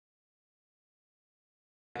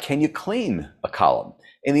Can you clean a column?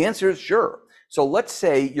 And the answer is sure. So let's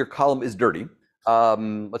say your column is dirty.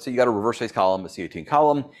 Let's say you got a reverse phase column, a C18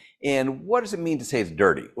 column. And what does it mean to say it's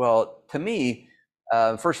dirty? Well, to me,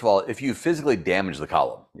 first of all, if you physically damage the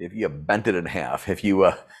column, if you bent it in half, if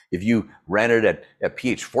you ran it at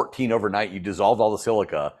pH 14 overnight, you dissolved all the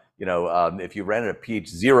silica, if you ran it at pH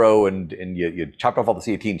 0 and you chopped off all the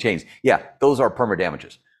C18 chains, yeah, those are perma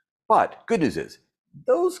damages. But good news is,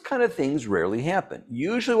 those kind of things rarely happen.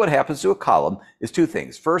 Usually what happens to a column is two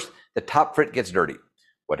things. First, the top frit gets dirty.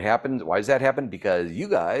 What happens? Why does that happen? Because you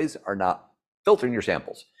guys are not filtering your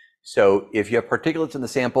samples. So if you have particulates in the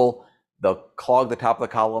sample, they'll clog the top of the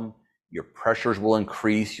column. Your pressures will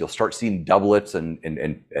increase. You'll start seeing doublets and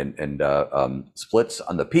splits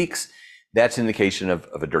on the peaks. That's an indication of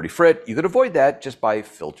a dirty frit. You could avoid that just by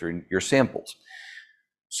filtering your samples.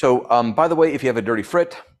 So by the way, if you have a dirty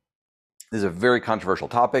frit, this is a very controversial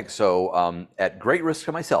topic. So at great risk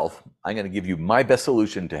to myself, I'm going to give you my best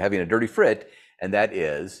solution to having a dirty frit, and that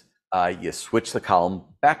is you switch the column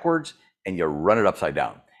backwards and you run it upside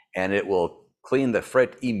down, and it will clean the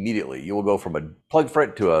frit immediately. You will go from a plugged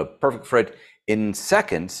frit to a perfect frit in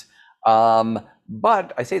seconds.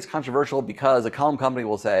 But I say it's controversial because a column company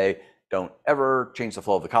will say, don't ever change the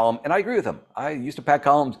flow of the column. And I agree with them. I used to pack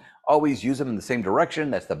columns, always use them in the same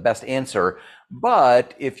direction. That's the best answer.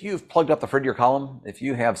 But if you've plugged up the frit of your column, if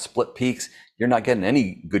you have split peaks, you're not getting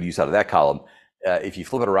any good use out of that column. If you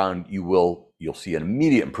flip it around, you'll see an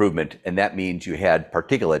immediate improvement. And that means you had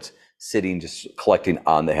particulates sitting, just collecting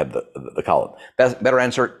on the head of the column. Better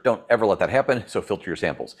answer, don't ever let that happen. So filter your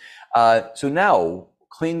samples. So now,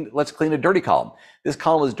 let's clean a dirty column. This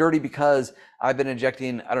column is dirty because I've been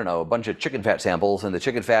injecting, I don't know, a bunch of chicken fat samples, and the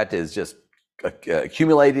chicken fat is just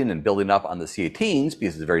accumulating and building up on the C18s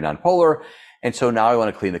because it's very nonpolar. And so now I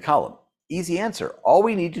want to clean the column. Easy answer. All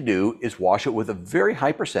we need to do is wash it with a very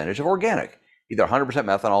high percentage of organic, either 100%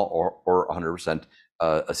 methanol or 100%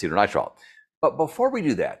 acetonitrile. But before we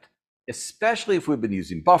do that, especially if we've been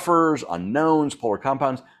using buffers, unknowns, polar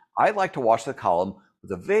compounds, I like to wash the column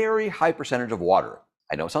with a very high percentage of water.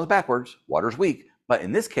 I know it sounds backwards, water's weak, but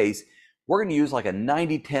in this case, we're going to use like a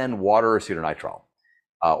 90-10 water acetonitrile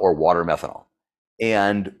or water methanol.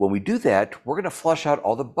 And when we do that, we're going to flush out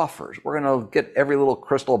all the buffers. We're going to get every little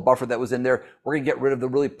crystal buffer that was in there. We're going to get rid of the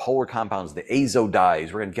really polar compounds, the azo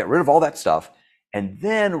dyes. We're going to get rid of all that stuff. And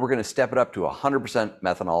then we're going to step it up to 100%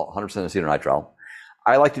 methanol, 100% acetonitrile.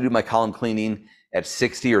 I like to do my column cleaning at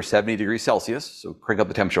 60 or 70 degrees Celsius. So crank up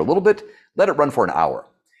the temperature a little bit, let it run for an hour.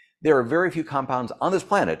 There are very few compounds on this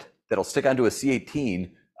planet that'll stick onto a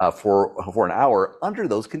C18 for an hour under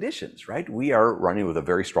those conditions, right? We are running with a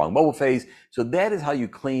very strong mobile phase. So that is how you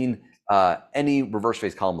clean any reverse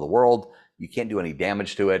phase column in the world. You can't do any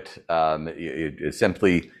damage to it. You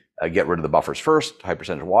simply get rid of the buffers first, high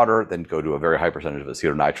percentage of water, then go to a very high percentage of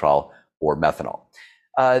acetonitrile or methanol.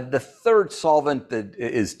 The third solvent that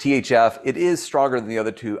is THF. It is stronger than the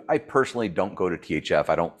other two. I personally don't go to THF.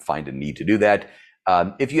 I don't find a need to do that.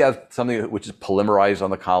 If you have something which is polymerized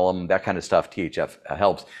on the column, that kind of stuff, THF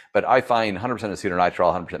helps. But I find 100%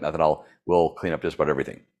 acetonitrile, 100% methanol will clean up just about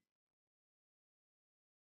everything.